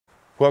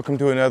Welcome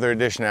to another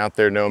edition Out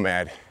There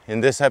Nomad.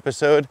 In this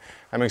episode,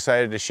 I'm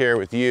excited to share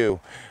with you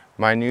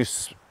my new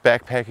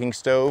backpacking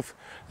stove,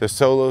 the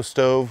Solo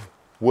Stove,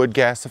 wood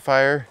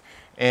gasifier,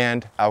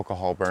 and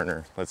alcohol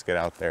burner. Let's get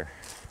out there.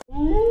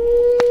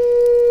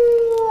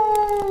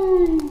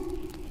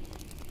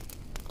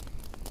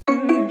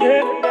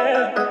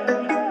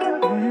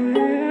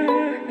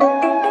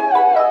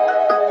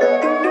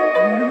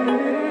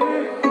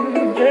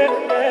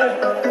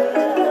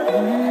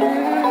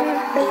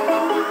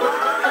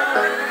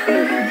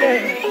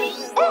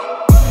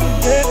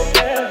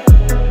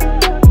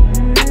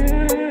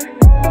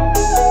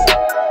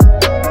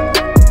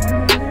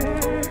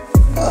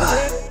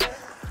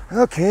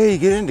 Okay, you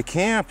get into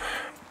camp,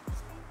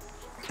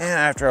 and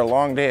after a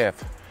long day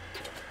of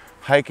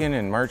hiking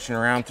and marching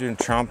around through and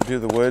tromping through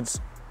the woods,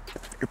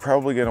 you're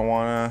probably gonna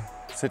wanna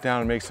sit down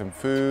and make some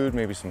food,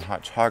 maybe some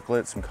hot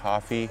chocolate, some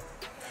coffee,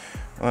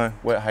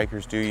 what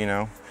hikers do, you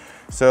know.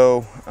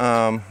 So,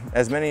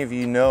 as many of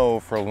you know,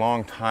 for a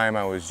long time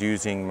I was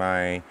using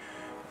my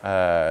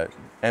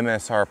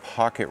MSR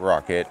pocket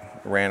rocket.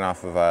 It ran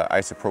off of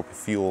isopropyl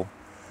fuel.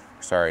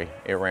 Sorry,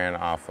 it ran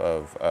off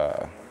of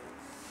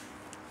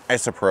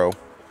isopro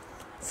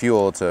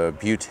fuel. It's a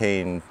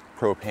butane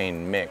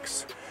propane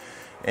mix,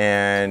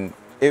 and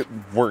it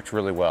worked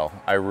really well.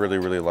 I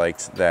really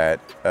liked that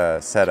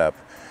setup.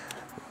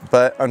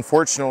 But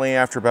unfortunately,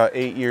 after about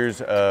 8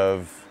 years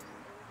of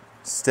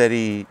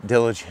steady,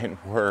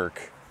 diligent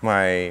work,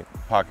 my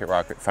pocket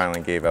rocket finally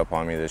gave up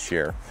on me this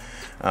year.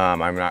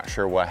 I'm not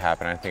sure what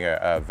happened. I think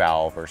a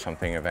valve or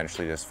something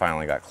eventually just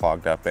finally got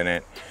clogged up in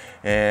it.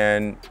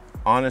 And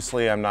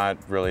honestly, I'm not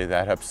really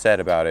that upset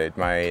about it.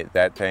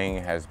 That thing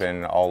has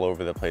been all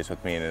over the place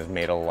with me and has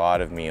made a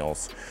lot of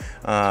meals.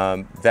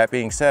 That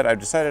being said, I've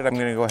decided I'm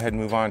gonna go ahead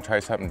and move on and try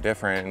something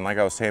different. And like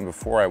I was saying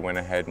before, I went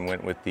ahead and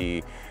went with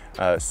the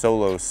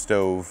Solo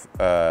Stove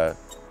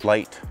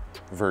Lite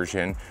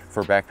version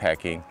for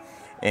backpacking.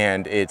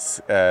 And it's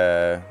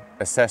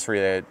accessory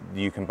that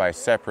you can buy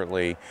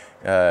separately,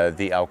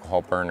 the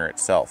alcohol burner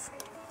itself.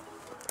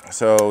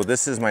 So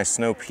this is my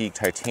Snow Peak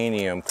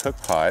titanium cook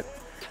pot.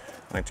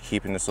 I like to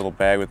keep in this little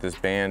bag with this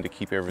band to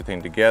keep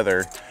everything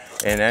together.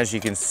 And as you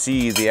can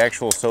see, the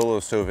actual Solo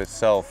Stove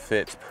itself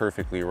fits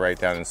perfectly right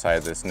down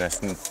inside this,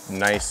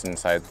 nice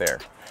inside there.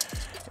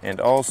 And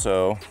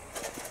also,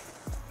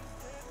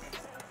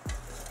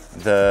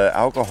 the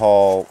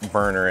alcohol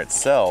burner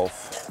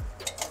itself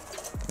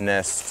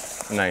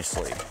nests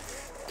nicely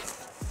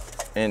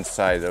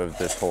inside of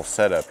this whole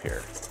setup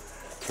here.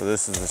 So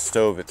this is the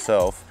stove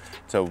itself.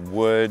 It's a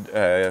wood,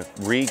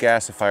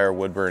 regasifier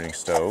wood burning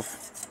stove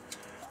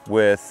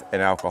with an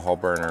alcohol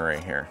burner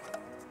right here.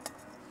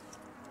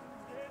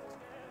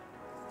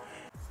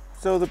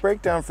 So the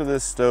breakdown for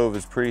this stove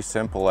is pretty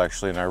simple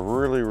actually, and I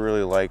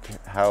really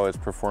like how it's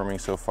performing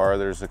so far.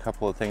 There's a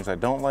couple of things I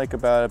don't like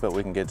about it, but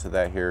we can get to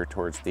that here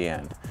towards the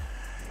end.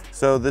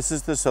 So this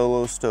is the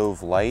Solo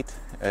Stove Lite.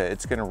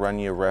 It's gonna run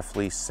you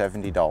roughly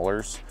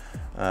 $70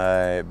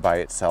 by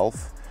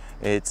itself.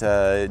 It's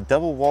a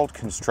double walled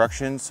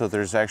construction, so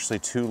there's actually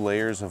 2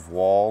 layers of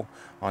wall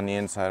on the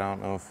inside. I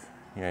don't know if,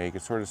 yeah, you can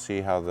sort of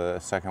see how the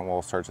second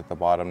wall starts at the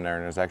bottom there,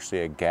 and there's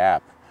actually a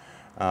gap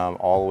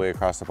all the way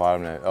across the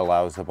bottom that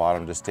allows the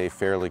bottom to stay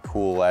fairly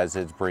cool as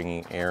it's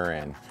bringing air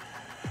in.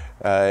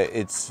 What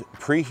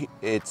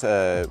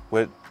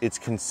it's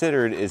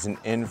considered is an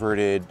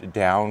inverted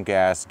down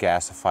gas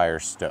gasifier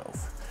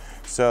stove.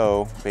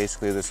 So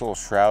basically this little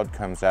shroud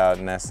comes out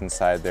and nests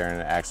inside there,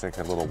 and it acts like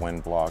a little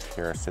wind block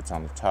here. It sits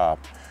on the top.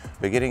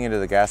 But getting into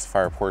the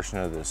gasifier portion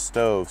of the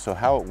stove, so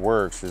how it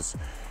works is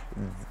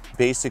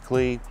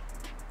basically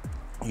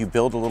you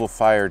build a little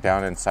fire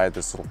down inside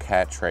this little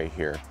cat tray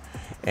here.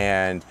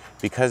 And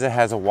because it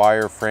has a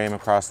wire frame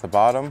across the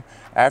bottom,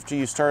 after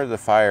you started the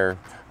fire,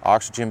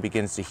 oxygen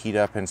begins to heat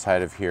up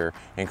inside of here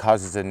and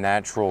causes a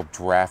natural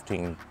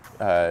drafting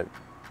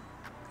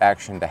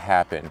action to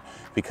happen.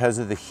 Because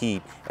of the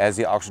heat, as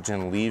the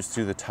oxygen leaves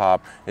through the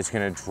top, it's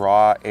going to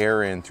draw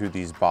air in through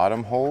these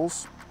bottom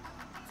holes,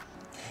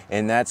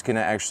 and that's going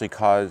to actually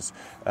cause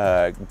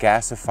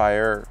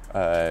gasifier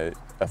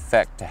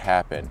effect to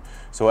happen.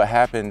 So what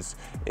happens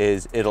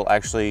is it'll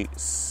actually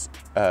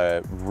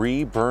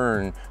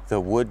reburn the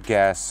wood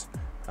gas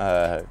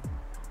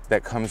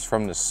that comes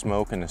from the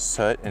smoke and the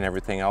soot and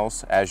everything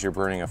else as you're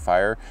burning a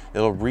fire.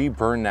 It'll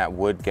reburn that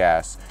wood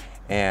gas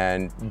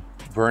and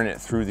burn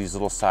it through these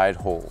little side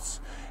holes,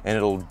 and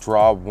it'll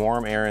draw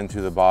warm air in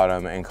through the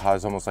bottom and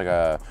cause almost like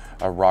a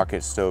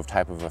rocket stove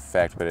type of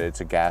effect, but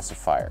it's a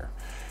gasifier.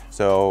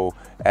 So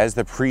as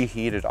the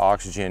preheated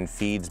oxygen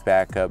feeds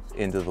back up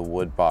into the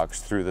wood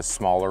box through the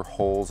smaller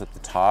holes at the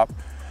top,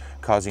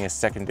 causing a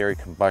secondary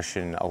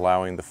combustion,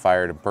 allowing the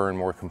fire to burn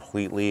more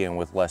completely and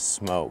with less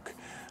smoke.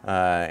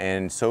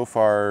 And so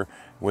far,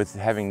 with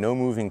having no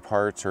moving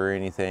parts or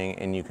anything,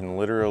 and you can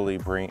literally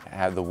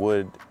have the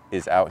wood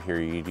is out here,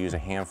 you'd use a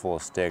handful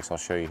of sticks, I'll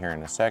show you here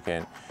in a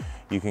second,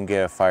 you can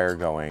get a fire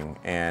going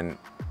and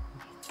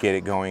get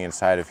it going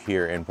inside of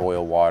here and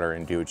boil water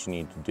and do what you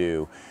need to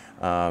do.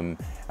 I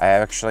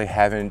actually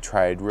haven't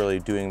tried really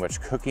doing much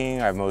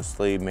cooking. I've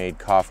mostly made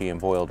coffee and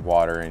boiled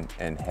water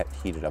and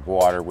heated up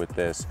water with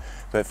this.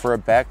 But for a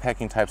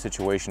backpacking type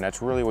situation,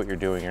 that's really what you're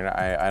doing.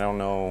 I don't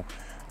know,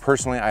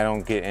 personally, I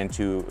don't get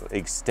into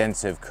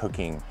extensive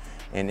cooking.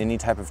 And any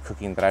type of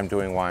cooking that I'm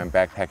doing while I'm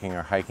backpacking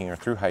or hiking or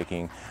through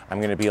hiking,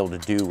 I'm gonna be able to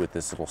do with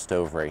this little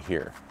stove right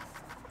here.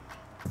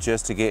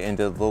 Just to get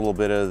into a little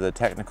bit of the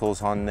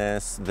technicals on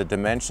this, the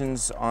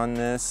dimensions on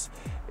this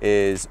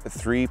is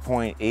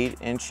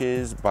 3.8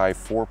 inches by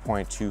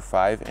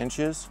 4.25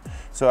 inches.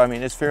 So I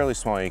mean, it's fairly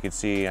small. You can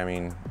see, I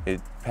mean,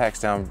 it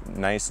packs down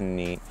nice and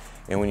neat.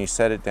 And when you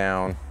set it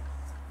down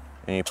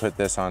and you put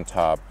this on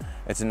top,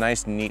 it's a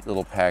nice neat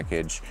little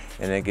package.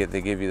 And they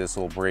give you this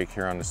little break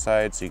here on the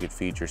side so you could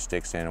feed your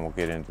sticks in, and we'll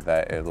get into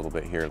that a little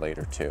bit here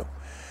later too.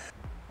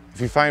 If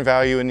you find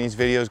value in these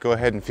videos, go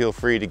ahead and feel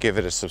free to give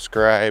it a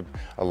subscribe,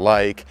 a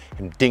like,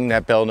 and ding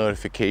that bell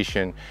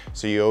notification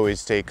so you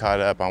always stay caught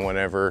up on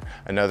whenever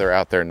another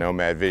Out There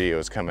Nomad video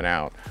is coming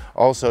out.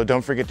 Also,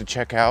 don't forget to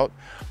check out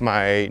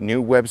my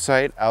new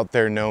website,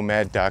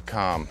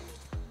 outtherenomad.com.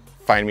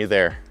 Find me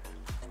there.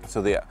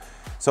 So the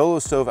Solo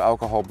Stove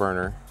alcohol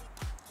burner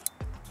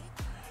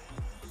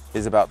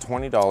is about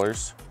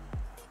 $20.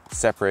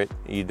 Separate.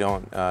 You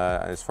don't,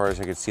 as far as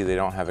I can see, they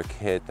don't have a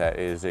kit that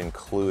is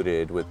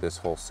included with this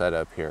whole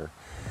setup here.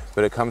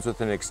 But it comes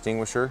with an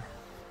extinguisher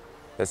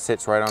that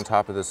sits right on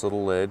top of this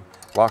little lid.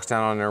 Locks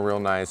down on there real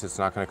nice. It's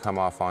not going to come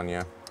off on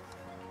you.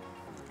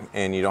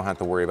 And you don't have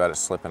to worry about it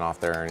slipping off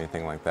there or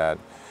anything like that.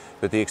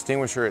 But the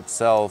extinguisher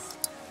itself,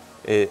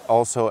 it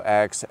also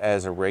acts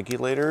as a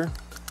regulator.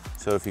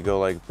 So if you go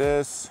like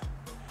this,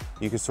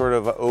 you can sort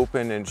of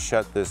open and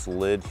shut this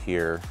lid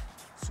here.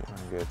 Let's see if I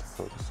can get it to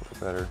focus a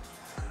little better.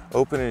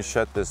 Open and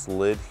shut this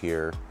lid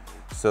here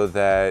so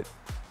that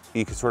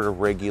you can sort of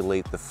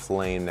regulate the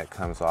flame that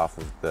comes off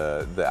of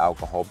the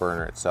alcohol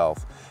burner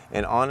itself.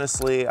 And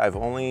honestly, I've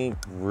only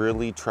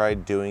really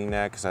tried doing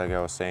that because, like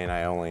I was saying,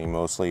 I only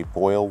mostly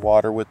boil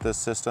water with this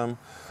system.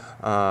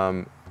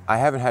 I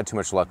haven't had too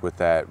much luck with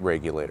that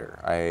regulator.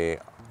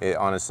 It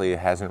honestly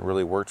hasn't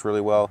really worked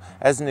really well.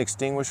 As an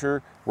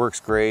extinguisher,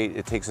 works great.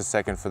 It takes a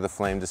second for the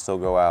flame to still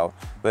go out,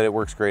 but it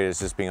works great as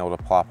just being able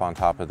to plop on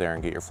top of there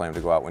and get your flame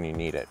to go out when you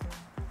need it.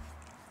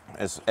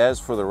 As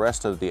for the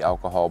rest of the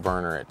alcohol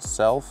burner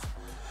itself,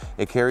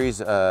 it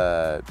carries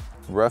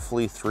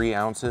roughly 3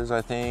 ounces,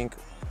 I think,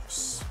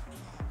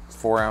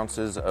 4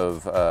 ounces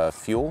of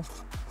fuel.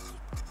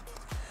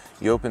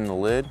 You open the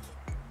lid,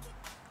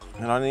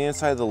 and on the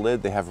inside of the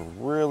lid, they have a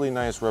really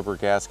nice rubber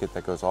gasket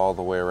that goes all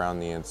the way around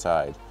the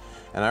inside.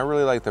 And I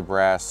really like the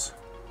brass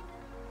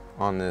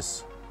on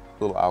this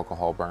little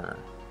alcohol burner.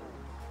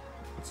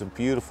 It's a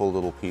beautiful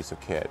little piece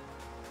of kit.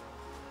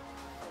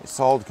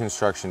 Solid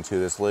construction too.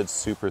 This lid's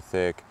super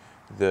thick.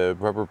 The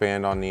rubber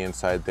band on the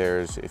inside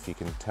there, if you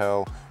can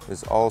tell,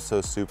 is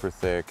also super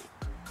thick.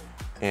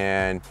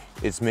 And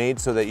it's made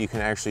so that you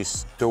can actually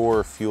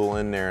store fuel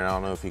in there. And I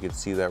don't know if you can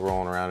see that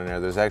rolling around in there.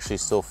 There's actually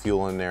still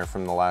fuel in there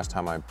from the last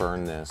time I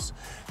burned this.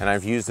 And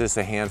I've used this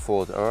a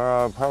handful,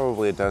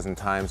 probably a dozen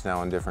times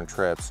now on different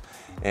trips.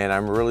 And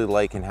I'm really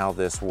liking how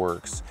this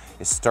works.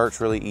 It starts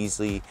really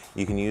easily.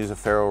 You can use a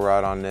ferro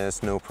rod on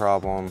this, no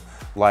problem.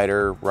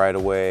 Lighter right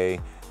away.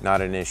 Not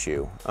an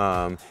issue.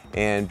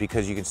 And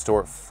because you can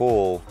store it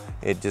full,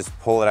 it just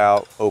pull it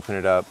out, open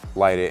it up,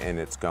 light it, and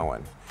it's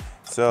going.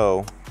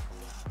 So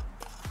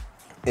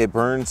it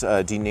burns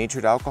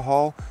denatured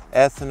alcohol,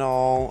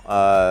 ethanol,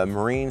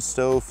 marine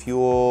stove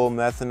fuel,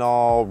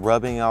 methanol,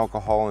 rubbing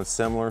alcohol, and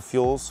similar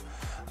fuels.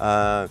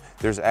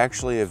 There's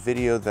actually a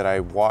video that I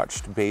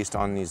watched based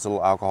on these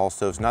little alcohol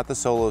stoves, not the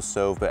Solo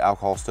stove, but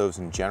alcohol stoves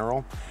in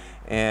general.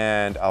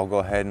 And I'll go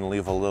ahead and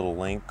leave a little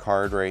link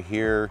card right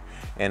here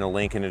and a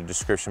link in the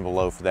description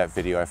below for that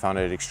video. I found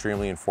it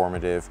extremely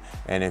informative,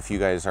 and if you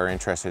guys are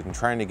interested in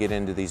trying to get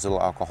into these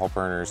little alcohol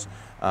burners,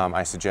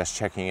 I suggest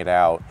checking it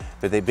out.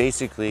 But they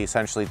basically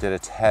essentially did a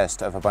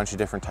test of a bunch of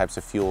different types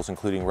of fuels,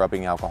 including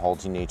rubbing alcohol,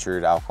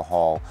 denatured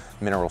alcohol,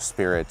 mineral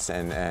spirits,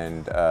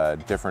 and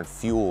different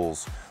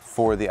fuels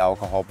for the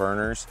alcohol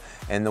burners.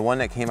 And the one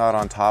that came out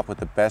on top with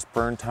the best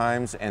burn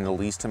times and the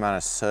least amount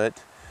of soot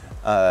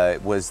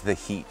was the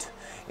heat.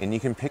 And you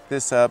can pick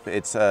this up.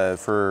 It's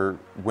for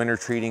winter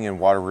treating and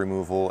water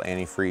removal,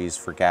 antifreeze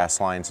for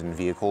gas lines and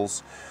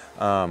vehicles.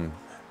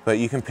 But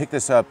you can pick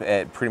this up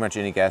at pretty much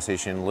any gas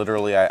station.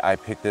 Literally, I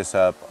picked this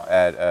up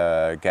at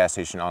a gas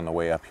station on the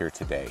way up here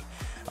today.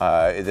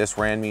 This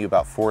ran me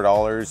about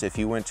 $4. If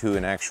you went to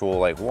an actual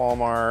like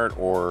Walmart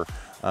or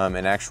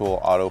an actual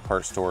auto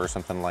parts store or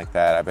something like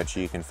that, I bet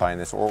you can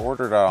find this, or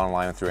order it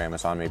online through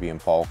Amazon, maybe in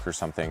bulk or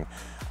something.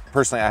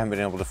 Personally, I haven't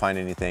been able to find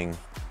anything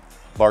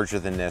larger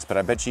than this, but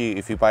I bet you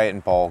if you buy it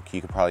in bulk,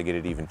 you could probably get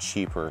it even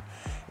cheaper.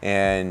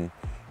 And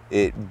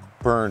it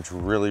burns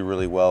really,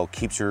 really well,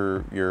 keeps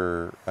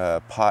your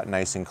pot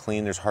nice and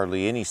clean. There's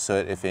hardly any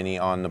soot, if any,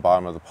 on the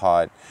bottom of the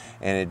pot,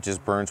 and it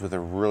just burns with a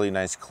really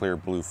nice clear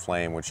blue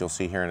flame, which you'll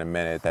see here in a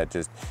minute. That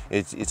just,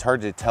 it's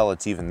hard to tell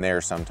it's even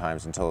there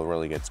sometimes until it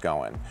really gets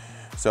going.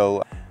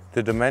 So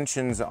The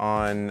dimensions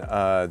on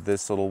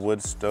this little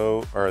wood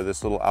stove, or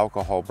this little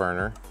alcohol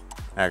burner,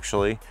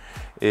 actually,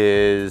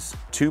 is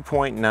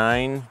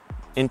 2.9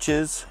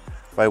 inches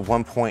by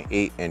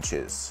 1.8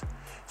 inches.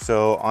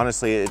 So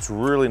honestly, it's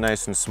really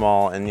nice and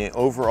small, and the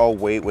overall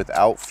weight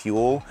without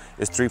fuel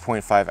is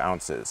 3.5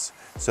 ounces.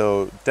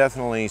 So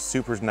definitely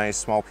super nice,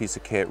 small piece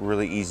of kit,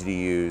 really easy to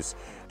use.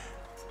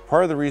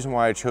 Part of the reason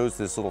why I chose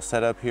this little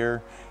setup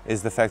here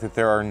is the fact that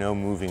there are no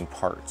moving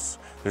parts.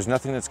 There's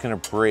nothing that's gonna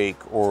break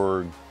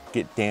or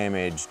get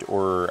damaged,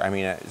 or, I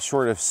mean,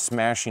 short of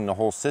smashing the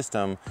whole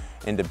system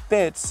into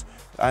bits,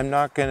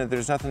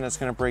 there's nothing that's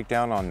gonna break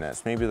down on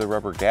this. Maybe the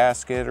rubber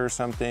gasket or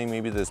something,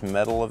 maybe this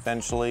metal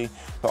eventually.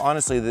 But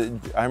honestly,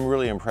 I'm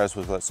really impressed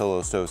with what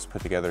Solo Stove's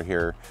put together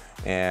here,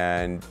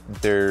 and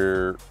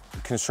their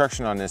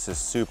construction on this is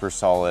super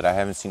solid. I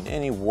haven't seen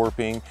any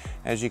warping.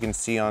 As you can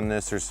see on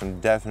this, there's some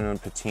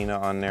definite patina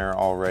on there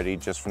already,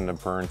 just from the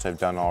burns I've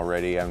done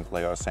already.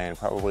 Like I was saying,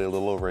 probably a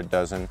little over a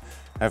dozen.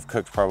 I've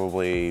cooked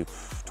probably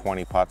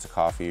 20 pots of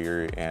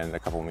coffee and a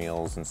couple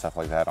meals and stuff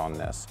like that on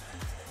this.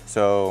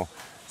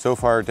 So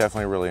far,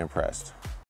 definitely really impressed.